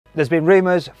There's been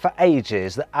rumours for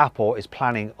ages that Apple is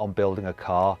planning on building a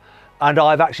car, and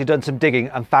I've actually done some digging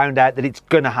and found out that it's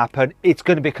going to happen. It's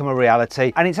going to become a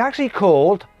reality, and it's actually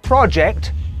called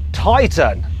Project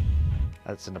Titan.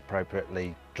 That's an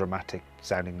appropriately dramatic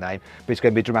sounding name, but it's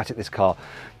going to be dramatic, this car,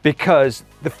 because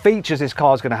the features this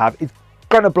car is going to have, it's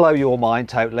going to blow your mind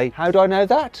totally. How do I know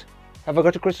that? Have I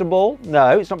got a crystal ball?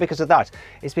 No, it's not because of that.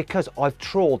 It's because I've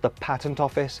trawled the patent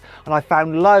office and I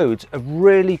found loads of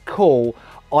really cool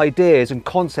ideas and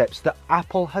concepts that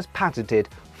Apple has patented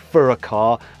for a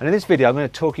car. And in this video, I'm going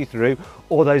to talk you through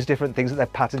all those different things that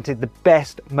they've patented, the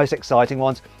best, most exciting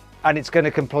ones, and it's going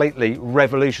to completely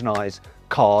revolutionize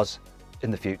cars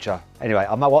in the future. Anyway,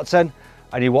 I'm Matt Watson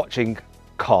and you're watching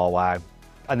CarWow.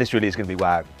 And this really is going to be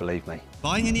wow, believe me.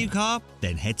 Buying a new car?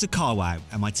 Then head to CarWow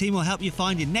and my team will help you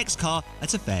find your next car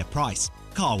at a fair price.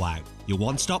 CarWow, your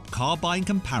one-stop car buying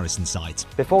comparison site.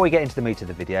 Before we get into the meat of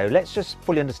the video, let's just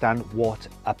fully understand what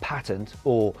a patent,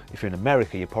 or if you're in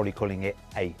America, you're probably calling it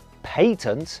a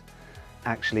patent,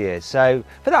 actually is. So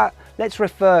for that, let's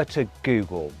refer to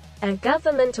Google. A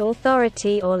government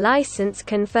authority or license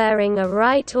conferring a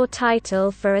right or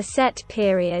title for a set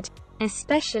period,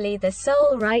 especially the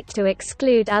sole right to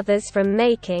exclude others from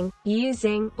making,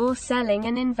 using, or selling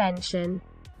an invention.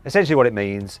 Essentially what it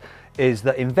means is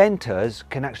that inventors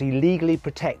can actually legally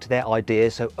protect their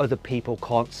ideas so other people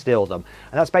can't steal them.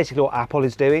 And that's basically what Apple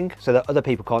is doing, so that other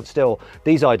people can't steal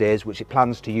these ideas which it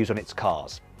plans to use on its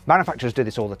cars. Manufacturers do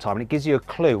this all the time, and it gives you a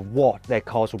clue what their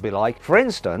cars will be like. For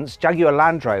instance, Jaguar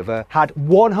Land Rover had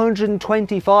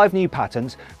 125 new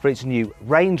patents for its new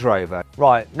Range Rover.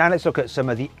 Right, now let's look at some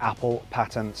of the Apple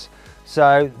patents.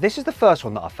 So this is the first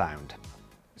one that I found.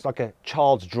 It's like a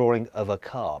child's drawing of a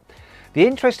car. The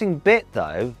interesting bit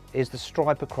though is the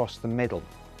stripe across the middle.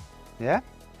 Yeah?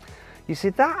 You see,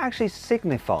 that actually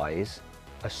signifies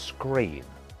a screen,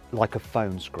 like a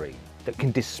phone screen, that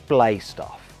can display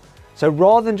stuff. So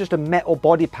rather than just a metal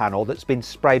body panel that's been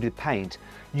sprayed with paint,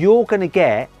 you're going to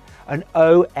get an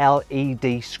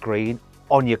OLED screen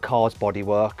on your car's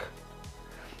bodywork.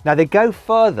 Now they go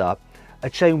further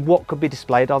at showing what could be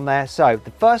displayed on there. So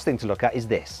the first thing to look at is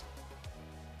this.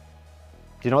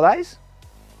 Do you know what that is?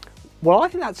 Well, I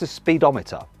think that's a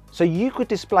speedometer. So you could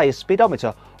display a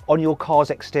speedometer on your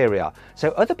car's exterior, so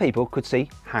other people could see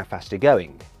how fast you're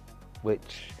going,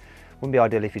 which wouldn't be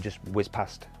ideal if you just whiz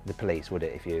past the police, would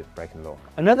it, if you're breaking the law?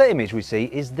 Another image we see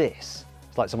is this.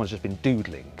 It's like someone's just been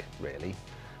doodling, really.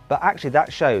 But actually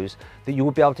that shows that you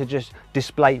will be able to just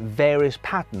display various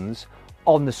patterns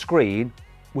on the screen,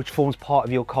 which forms part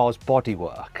of your car's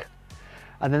bodywork.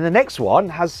 And then the next one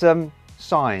has some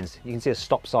signs. You can see a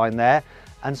stop sign there,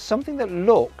 and something that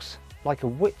looks like a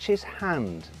witch's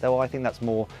hand, though I think that's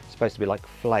more supposed to be like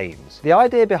flames. The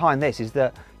idea behind this is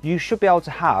that you should be able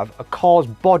to have a car's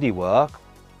bodywork,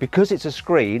 because it's a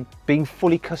screen, being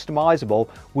fully customizable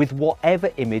with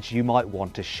whatever image you might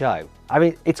want to show. I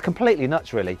mean, it's completely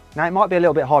nuts really. Now it might be a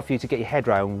little bit hard for you to get your head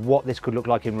around what this could look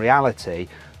like in reality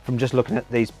from just looking at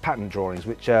these patent drawings,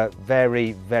 which are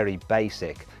very, very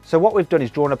basic. So what we've done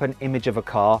is drawn up an image of a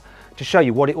car to show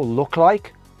you what it will look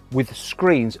like with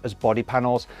screens as body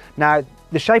panels. Now,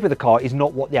 the shape of the car is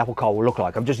not what the Apple car will look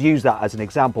like. I've just used that as an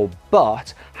example,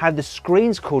 but how the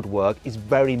screens could work is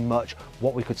very much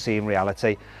what we could see in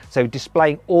reality. So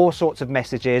displaying all sorts of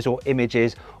messages or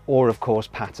images, or of course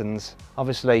patterns.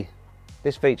 Obviously,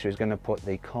 this feature is going to put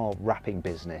the car wrapping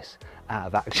business out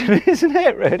of action, isn't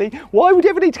it really? Why would you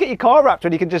ever need to get your car wrapped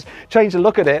when you can just change the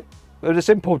look at it with a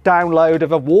simple download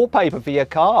of a wallpaper for your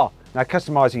car? Now,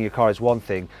 customizing your car is one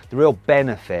thing. The real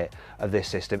benefit of this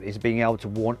system is being able to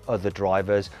warn other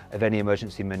drivers of any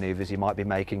emergency maneuvers you might be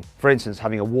making. For instance,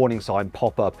 having a warning sign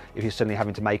pop up if you're suddenly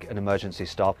having to make an emergency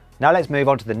stop. Now let's move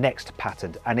on to the next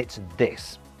patent, and it's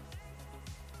this.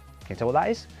 Can you tell what that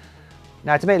is?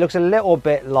 Now to me it looks a little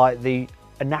bit like the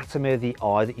anatomy of the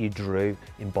eye that you drew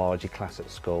in biology class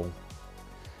at school.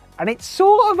 And it's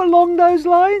sort of along those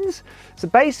lines. So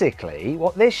basically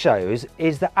what this shows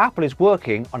is that Apple is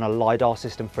working on a LiDAR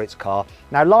system for its car.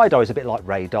 Now LiDAR is a bit like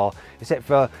radar, except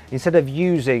for instead of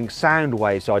using sound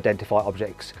waves to identify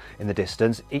objects in the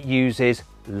distance, it uses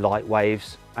light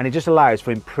waves, and it just allows for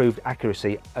improved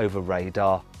accuracy over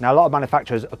radar. Now a lot of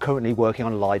manufacturers are currently working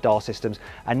on LiDAR systems,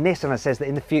 and Nissan says that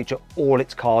in the future all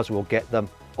its cars will get them.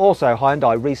 Also,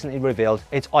 Hyundai recently revealed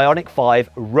its Ioniq 5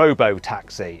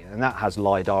 Robo-Taxi, and that has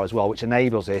LiDAR as well, which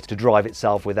enables it to drive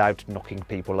itself without knocking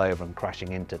people over and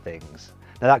crashing into things.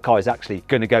 Now that car is actually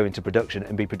going to go into production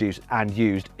and be produced and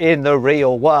used in the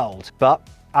real world. But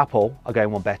Apple are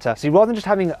going one better. See, rather than just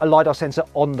having a LiDAR sensor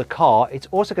on the car, it's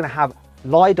also going to have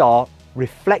LiDAR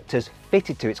reflectors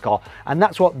fitted to its car, and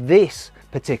that's what this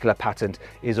particular patent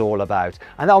is all about.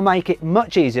 And that'll make it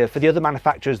much easier for the other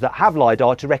manufacturers that have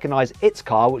LiDAR to recognise its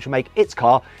car, which will make its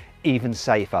car even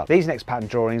safer. These next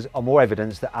patent drawings are more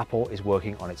evidence that Apple is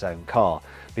working on its own car.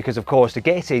 Because of course, to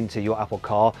get into your Apple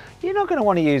car, you're not going to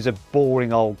want to use a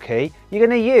boring old key. You're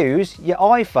going to use your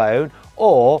iPhone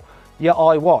or your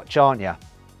iWatch, aren't you?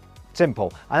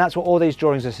 Simple. And that's what all these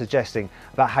drawings are suggesting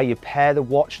about how you pair the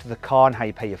watch to the car and how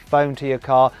you pair your phone to your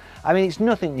car. I mean, it's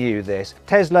nothing new, this.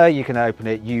 Tesla, you can open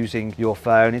it using your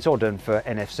phone. It's all done for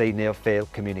NFC, near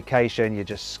field communication. You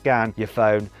just scan your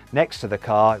phone next to the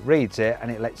car, it reads it,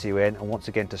 and it lets you in, and once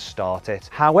again to start it.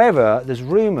 However, there's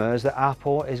rumours that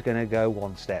Apple is going to go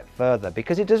one step further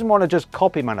because it doesn't want to just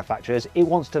copy manufacturers, it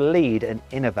wants to lead and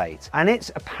innovate. And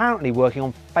it's apparently working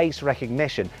on face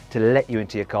recognition to let you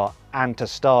into your car and to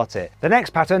start it. The next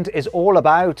patent is all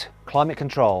about climate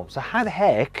control. So how the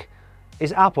heck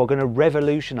is Apple going to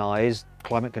revolutionise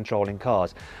climate control in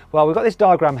cars? Well, we've got this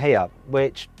diagram here,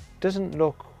 which doesn't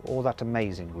look all that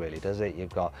amazing really, does it?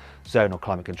 You've got zonal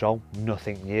climate control,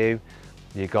 nothing new.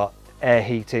 You've got air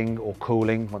heating or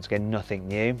cooling, once again, nothing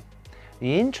new.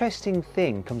 The interesting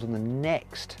thing comes on the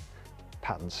next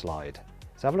patent slide.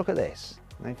 So have a look at this.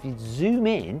 Now, if you zoom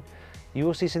in, you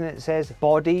will see something that says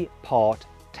body part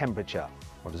temperature.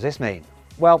 What does this mean?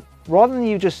 Well, rather than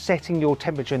you just setting your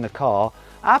temperature in the car,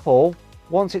 Apple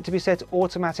wants it to be set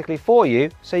automatically for you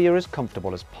so you're as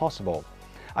comfortable as possible.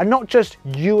 And not just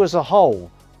you as a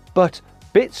whole, but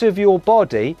bits of your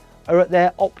body are at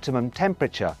their optimum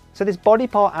temperature. So this body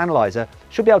part analyzer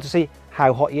should be able to see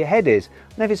how hot your head is.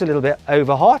 And if it's a little bit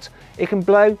over hot, it can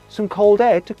blow some cold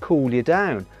air to cool you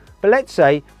down. But let's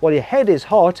say while your head is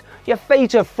hot, your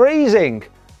feet are freezing.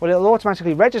 Well, it'll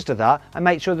automatically register that and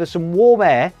make sure there's some warm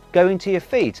air going to your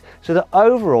feet so that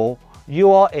overall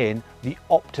you are in the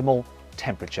optimal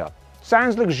temperature.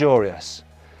 Sounds luxurious.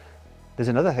 There's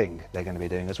another thing they're going to be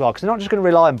doing as well, because they're not just going to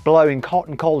rely on blowing hot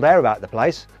and cold air about the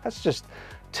place. That's just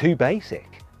too basic.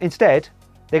 Instead,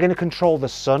 they're going to control the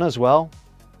sun as well.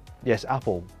 Yes,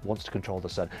 Apple wants to control the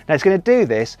sun. Now it's going to do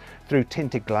this through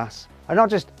tinted glass, and not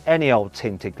just any old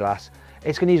tinted glass.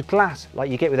 It's going to use glass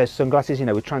like you get with those sunglasses, you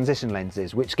know, with transition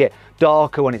lenses, which get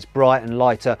darker when it's bright and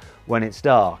lighter when it's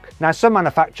dark. Now, some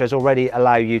manufacturers already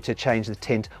allow you to change the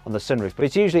tint on the sunroof, but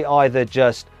it's usually either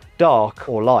just dark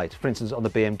or light. For instance, on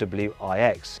the BMW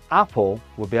iX, Apple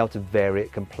will be able to vary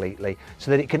it completely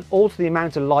so that it can alter the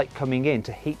amount of light coming in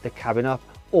to heat the cabin up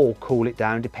or cool it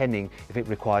down, depending if it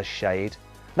requires shade.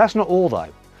 That's not all though,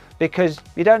 because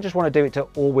you don't just want to do it to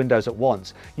all windows at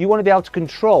once. You want to be able to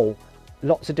control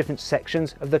lots of different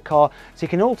sections of the car, so you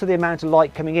can alter the amount of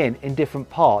light coming in different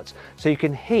parts, so you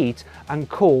can heat and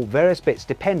cool various bits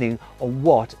depending on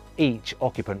what each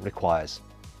occupant requires.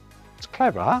 It's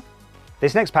clever, huh?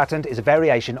 This next patent is a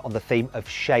variation on the theme of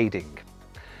shading.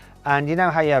 And you know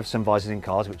how you have sun visors in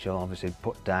cars, which you'll obviously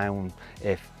put down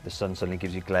if the sun suddenly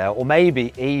gives you glare, or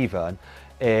maybe even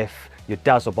if you're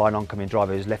dazzled by an oncoming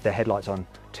driver who's left their headlights on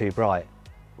too bright.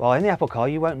 Well, in the Apple car,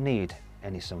 you won't need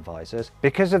any sun visors.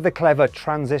 Because of the clever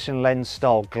transition lens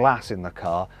style glass in the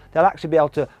car, they'll actually be able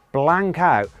to blank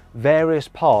out various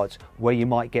parts where you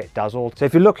might get dazzled. So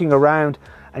if you're looking around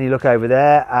and you look over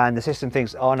there and the system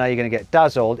thinks, oh no, you're going to get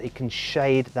dazzled, it can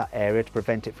shade that area to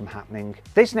prevent it from happening.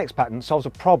 This next patent solves a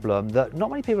problem that not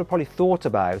many people have probably thought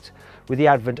about with the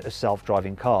advent of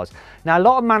self-driving cars. Now, a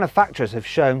lot of manufacturers have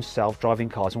shown self-driving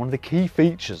cars, and one of the key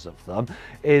features of them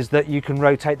is that you can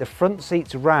rotate the front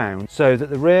seats around so that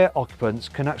the rear occupants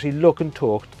can actually look and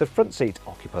talk to the front seat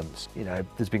occupants. You know,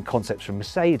 there's been concepts from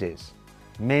Mercedes,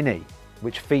 Mini,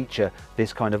 which feature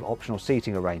this kind of optional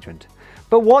seating arrangement.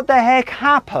 But what the heck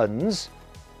happens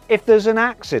if there's an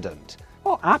accident?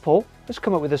 Well, Apple has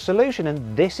come up with a solution,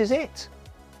 and this is it.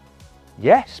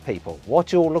 Yes, people,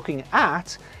 what you're looking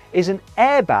at is an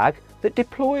airbag that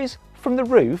deploys from the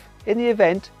roof in the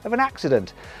event of an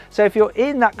accident. So if you're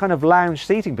in that kind of lounge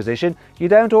seating position, you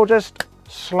don't all just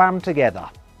slam together.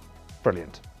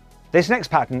 Brilliant. This next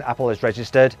patent Apple has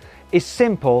registered is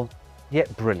simple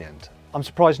yet brilliant. I'm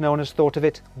surprised no one has thought of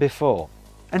it before.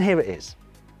 And here it is.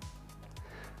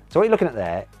 So what you're looking at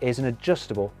there is an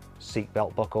adjustable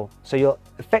seatbelt buckle. So you'll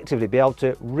effectively be able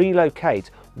to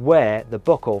relocate where the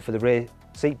buckle for the rear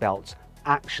seatbelts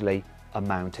actually are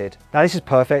mounted. Now this is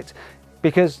perfect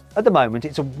because at the moment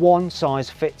it's a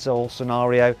one-size-fits-all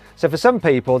scenario. So for some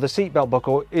people the seatbelt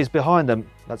buckle is behind them.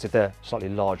 That's if they're slightly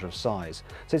larger of size.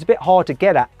 So it's a bit hard to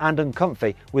get at and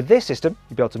uncomfy. With this system,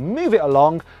 you'll be able to move it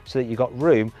along so that you've got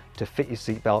room to fit your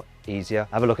seatbelt easier.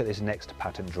 Have a look at this next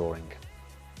patent drawing.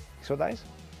 See what that is?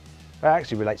 That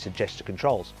actually relates to gesture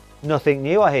controls. Nothing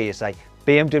new, I hear you say.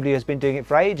 BMW has been doing it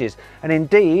for ages, and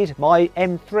indeed my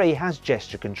M3 has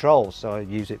gesture controls, so I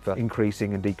use it for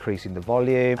increasing and decreasing the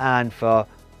volume and for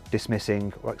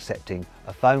dismissing or accepting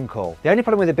a phone call. The only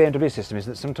problem with the BMW system is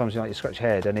that sometimes you scratch your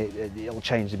head and it'll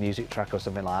change the music track or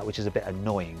something like that, which is a bit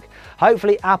annoying.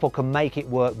 Hopefully Apple can make it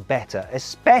work better,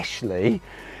 especially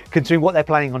considering what they're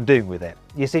planning on doing with it.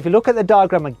 You see, if you look at the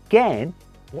diagram again,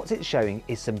 what it's showing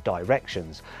is some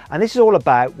directions. And this is all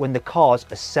about when the cars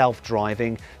are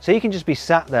self-driving. So you can just be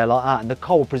sat there like that and the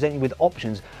car will present you with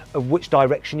options of which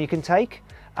direction you can take.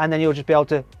 And then you'll just be able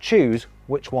to choose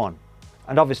which one.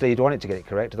 And obviously you'd want it to get it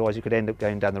correct, otherwise you could end up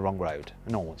going down the wrong road.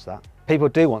 And no one wants that. People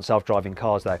do want self-driving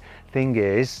cars though. Thing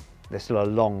is, they're still a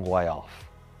long way off.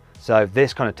 So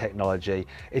this kind of technology,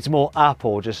 it's more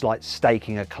Apple just like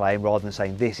staking a claim rather than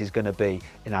saying this is going to be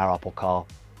in our Apple car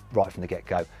right from the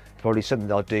get-go. It's probably something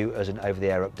they'll do as an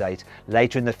over-the-air update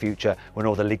later in the future when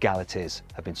all the legalities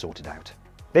have been sorted out.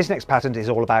 This next patent is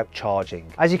all about charging.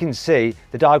 As you can see,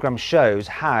 the diagram shows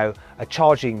how a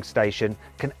charging station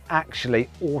can actually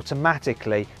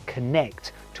automatically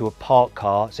connect to a parked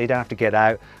car, so you don't have to get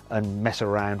out and mess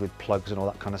around with plugs and all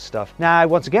that kind of stuff. Now,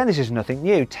 once again, this is nothing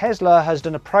new. Tesla has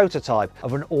done a prototype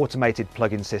of an automated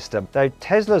plug-in system, though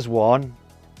Tesla's one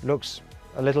looks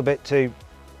a little bit too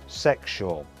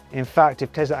sexual. In fact,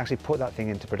 if Tesla actually put that thing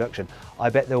into production, I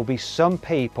bet there will be some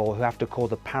people who have to call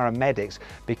the paramedics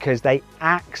because they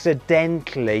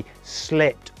accidentally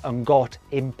slipped and got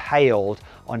impaled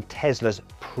on Tesla's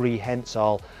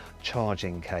prehensile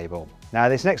charging cable. Now,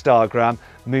 this next diagram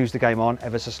moves the game on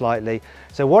ever so slightly.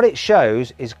 So what it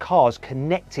shows is cars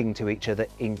connecting to each other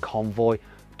in convoy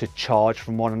to charge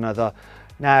from one another.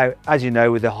 Now, as you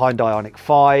know, with the Hyundai Ioniq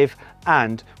 5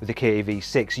 and with the Kia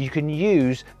EV6, you can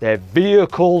use their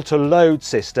vehicle to load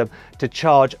system to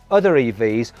charge other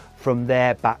EVs from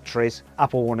their batteries.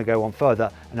 Apple want to go on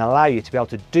further and allow you to be able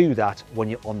to do that when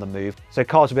you're on the move. So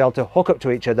cars will be able to hook up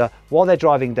to each other while they're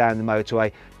driving down the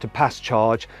motorway to pass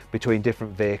charge between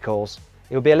different vehicles.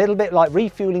 It will be a little bit like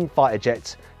refueling fighter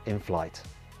jets in flight.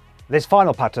 This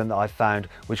final pattern that I've found,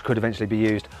 which could eventually be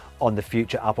used on the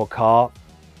future Apple car,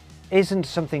 isn't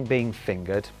something being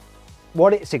fingered.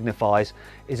 What it signifies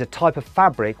is a type of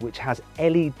fabric which has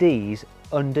LEDs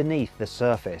underneath the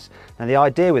surface. Now, the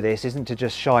idea with this isn't to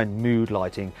just shine mood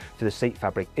lighting to the seat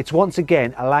fabric. It's once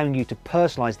again allowing you to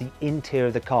personalize the interior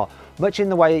of the car, much in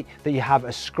the way that you have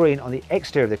a screen on the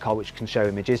exterior of the car which can show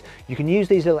images. You can use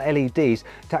these little LEDs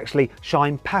to actually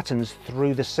shine patterns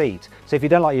through the seat. So if you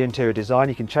don't like your interior design,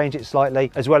 you can change it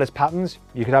slightly. As well as patterns,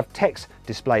 you could have text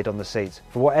displayed on the seats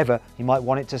for whatever you might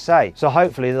want it to say. So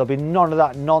hopefully there'll be none of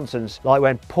that nonsense like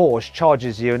when Porsche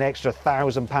charges you an extra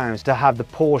 £1,000 to have the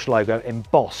Porsche logo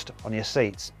embossed on your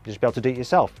seats. You'll just be able to do it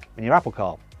yourself in your Apple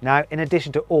car. Now, in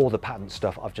addition to all the patent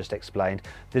stuff I've just explained,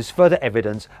 there's further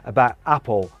evidence about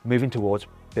Apple moving towards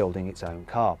building its own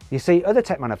car. You see, other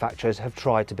tech manufacturers have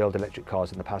tried to build electric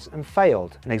cars in the past and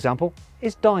failed. An example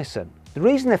is Dyson. The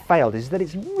reason they've failed is that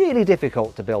it's really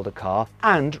difficult to build a car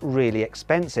and really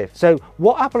expensive. So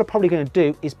what Apple are probably going to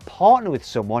do is partner with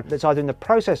someone that's either in the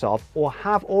process of or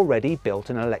have already built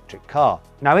an electric car.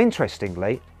 Now,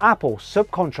 interestingly, Apple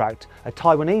subcontract a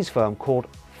Taiwanese firm called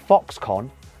Foxconn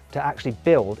to actually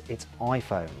build its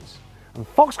iPhones. And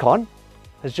Foxconn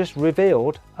has just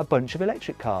revealed a bunch of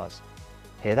electric cars.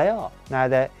 Here they are. Now,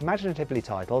 they're imaginatively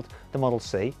titled the Model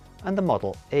C and the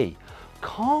Model E.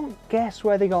 Can't guess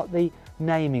where they got the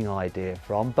naming idea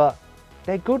from, but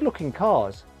they're good looking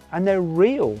cars and they're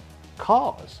real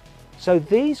cars. So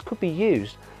these could be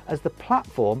used as the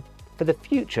platform for the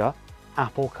future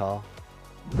Apple car.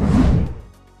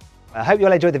 I hope you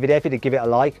all enjoyed the video. If you did, give it a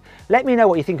like. Let me know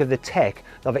what you think of the tech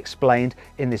that I've explained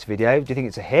in this video. Do you think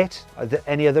it's a hit? Are there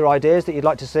any other ideas that you'd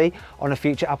like to see on a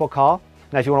future Apple car?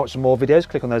 Now, if you want to watch some more videos,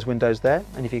 click on those windows there.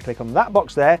 And if you click on that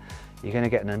box there, you're going to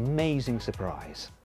get an amazing surprise.